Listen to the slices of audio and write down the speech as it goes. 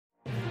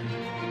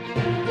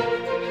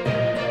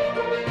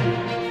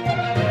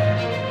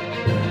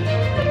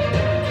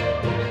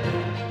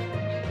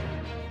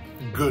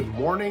Good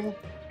morning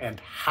and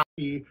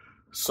happy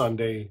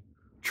Sunday,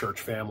 church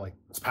family.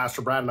 It's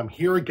Pastor Brad, and I'm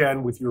here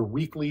again with your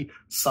weekly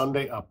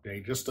Sunday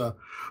update. Just a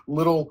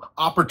little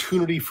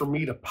opportunity for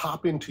me to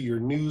pop into your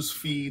news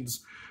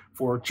feeds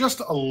for just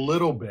a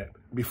little bit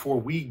before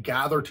we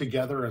gather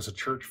together as a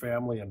church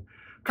family and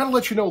kind of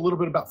let you know a little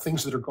bit about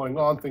things that are going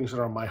on, things that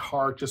are on my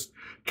heart, just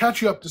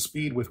catch you up to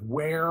speed with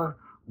where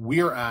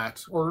we're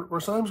at,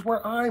 or sometimes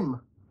where I'm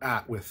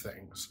at with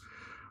things.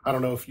 I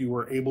don't know if you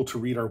were able to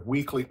read our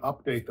weekly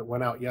update that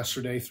went out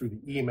yesterday through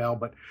the email,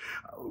 but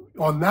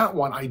on that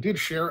one, I did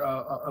share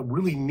a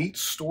really neat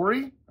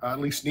story,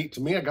 at least neat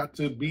to me. I got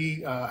to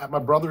be at my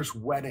brother's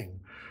wedding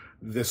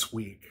this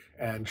week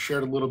and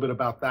shared a little bit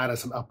about that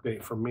as an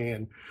update from me.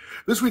 And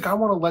this week, I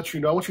want to let you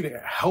know, I want you to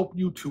help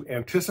you to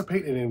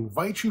anticipate and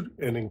invite you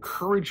and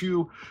encourage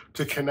you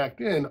to connect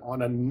in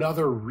on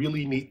another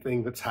really neat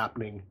thing that's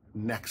happening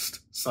next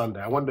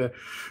Sunday. I wanted to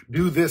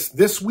do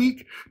this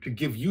week to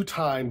give you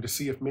time to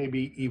see if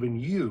maybe even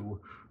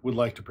you would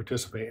like to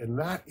participate. And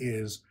that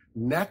is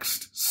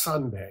next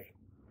Sunday.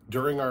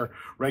 During our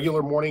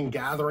regular morning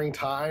gathering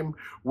time,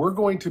 we're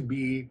going to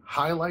be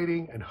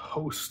highlighting and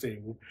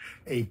hosting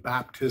a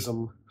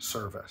baptism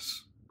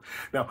service.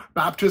 Now,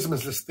 baptism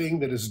is this thing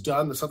that is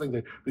done, that's something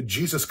that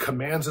Jesus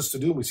commands us to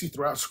do. And we see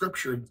throughout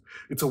Scripture,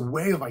 it's a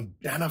way of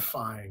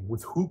identifying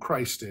with who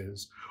Christ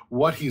is,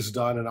 what he's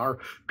done, and our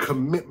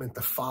commitment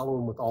to follow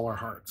him with all our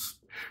hearts.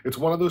 It's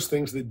one of those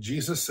things that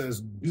Jesus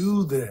says,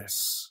 do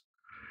this.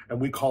 And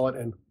we call it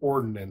an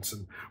ordinance.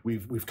 And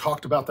we've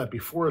talked about that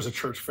before as a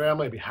church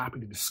family. I'd be happy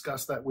to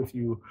discuss that with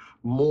you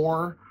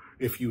more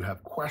if you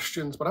have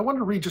questions. But I wanted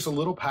to read just a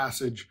little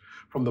passage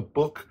from the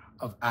book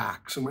of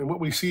Acts. And what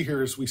we see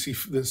here is we see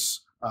this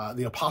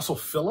the Apostle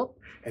Philip,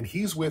 and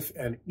he's with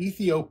an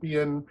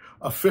Ethiopian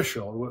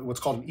official, what's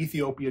called an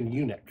Ethiopian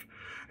eunuch.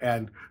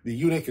 And the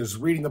eunuch is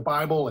reading the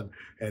Bible,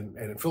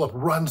 and Philip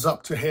runs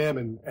up to him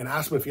and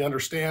asks him if he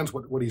understands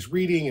what he's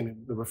reading.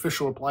 And the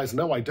official replies,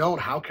 no, I don't.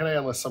 How can I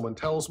unless someone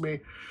tells me?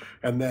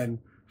 And then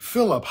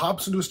Philip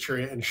hops into his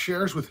chariot and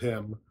shares with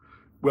him,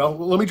 well,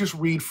 let me just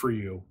read for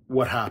you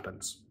what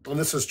happens. And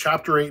this is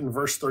chapter 8 and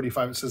verse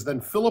 35. It says,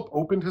 then Philip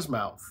opened his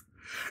mouth,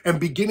 and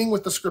beginning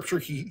with the scripture,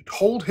 he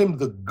told him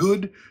the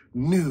good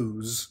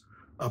news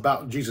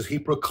about Jesus. He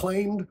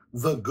proclaimed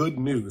the good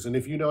news. And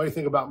if you know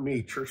anything about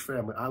me, church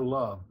family, I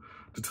love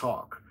to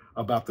talk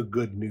about the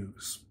good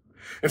news.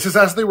 It says,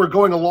 as they were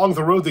going along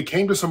the road, they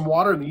came to some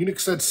water, and the eunuch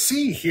said,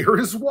 see, here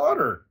is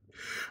water.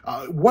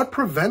 What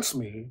prevents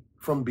me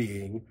from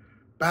being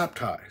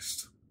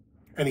baptized?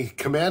 And he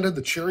commanded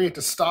the chariot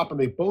to stop, and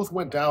they both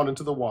went down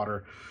into the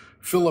water,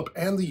 Philip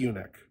and the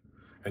eunuch,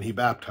 and he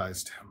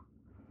baptized him.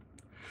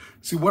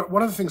 See,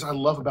 one of the things I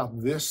love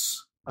about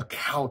this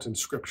account in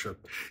Scripture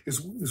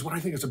is what I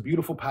think is a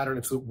beautiful pattern.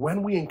 It's that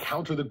when we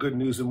encounter the good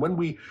news and when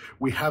we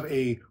have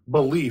a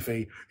belief,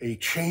 a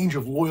change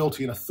of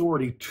loyalty and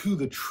authority to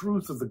the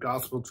truth of the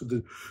gospel, to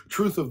the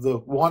truth of the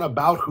one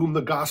about whom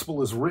the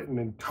gospel is written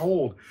and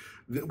told,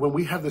 that when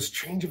we have this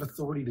change of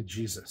authority to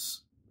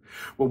Jesus,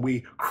 when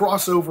we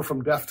cross over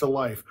from death to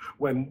life,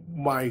 when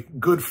my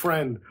good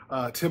friend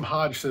Tim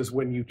Hodge says,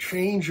 when you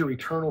change your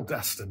eternal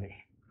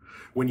destiny,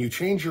 when you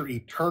change your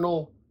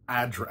eternal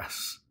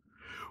address,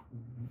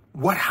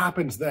 what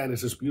happens then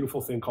is this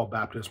beautiful thing called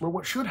baptism, or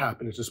what should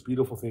happen is this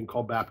beautiful thing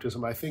called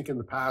baptism. I think in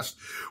the past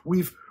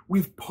we've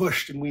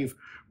pushed and we've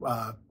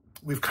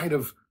kind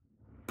of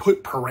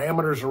put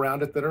parameters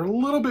around it that are a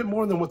little bit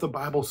more than what the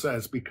Bible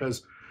says,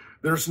 because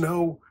there's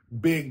no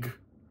big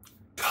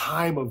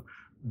time of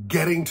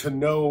getting to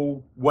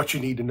know what you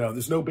need to know.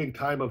 There's no big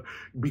time of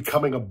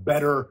becoming a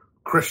better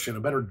Christian, a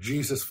better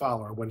Jesus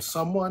follower. When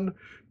someone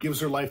gives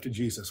their life to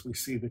Jesus, we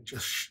see that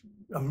just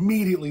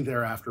immediately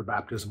thereafter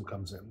baptism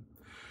comes in.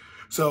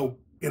 So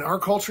in our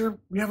culture,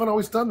 we haven't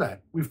always done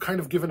that. We've kind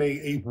of given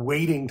a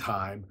waiting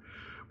time.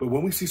 But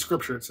when we see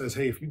Scripture, it says,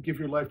 hey, if you give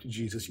your life to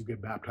Jesus, you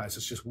get baptized.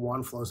 It's just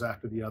one flows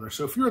after the other.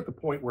 So if you're at the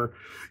point where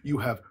you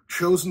have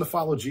chosen to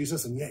follow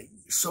Jesus, and yet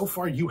so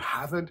far you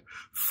haven't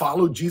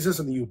followed Jesus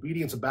in the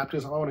obedience of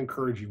baptism, I want to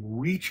encourage you,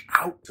 reach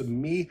out to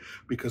me,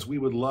 because we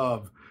would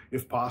love,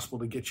 if possible,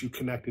 to get you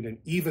connected, and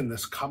even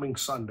this coming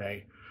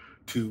Sunday,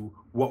 to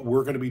what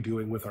we're going to be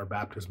doing with our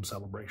baptism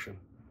celebration.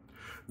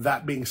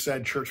 That being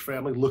said, church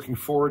family, looking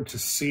forward to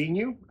seeing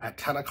you at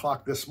 10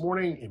 o'clock this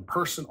morning, in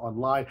person,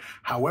 online,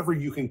 however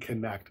you can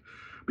connect,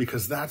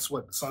 because that's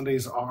what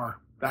Sundays are.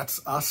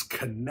 That's us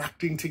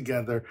connecting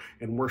together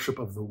in worship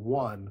of the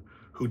one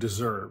who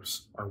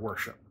deserves our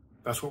worship.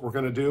 That's what we're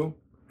going to do,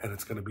 and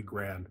it's going to be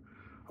grand.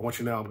 I want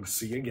you to know I'm going to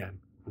see you again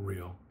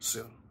real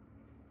soon.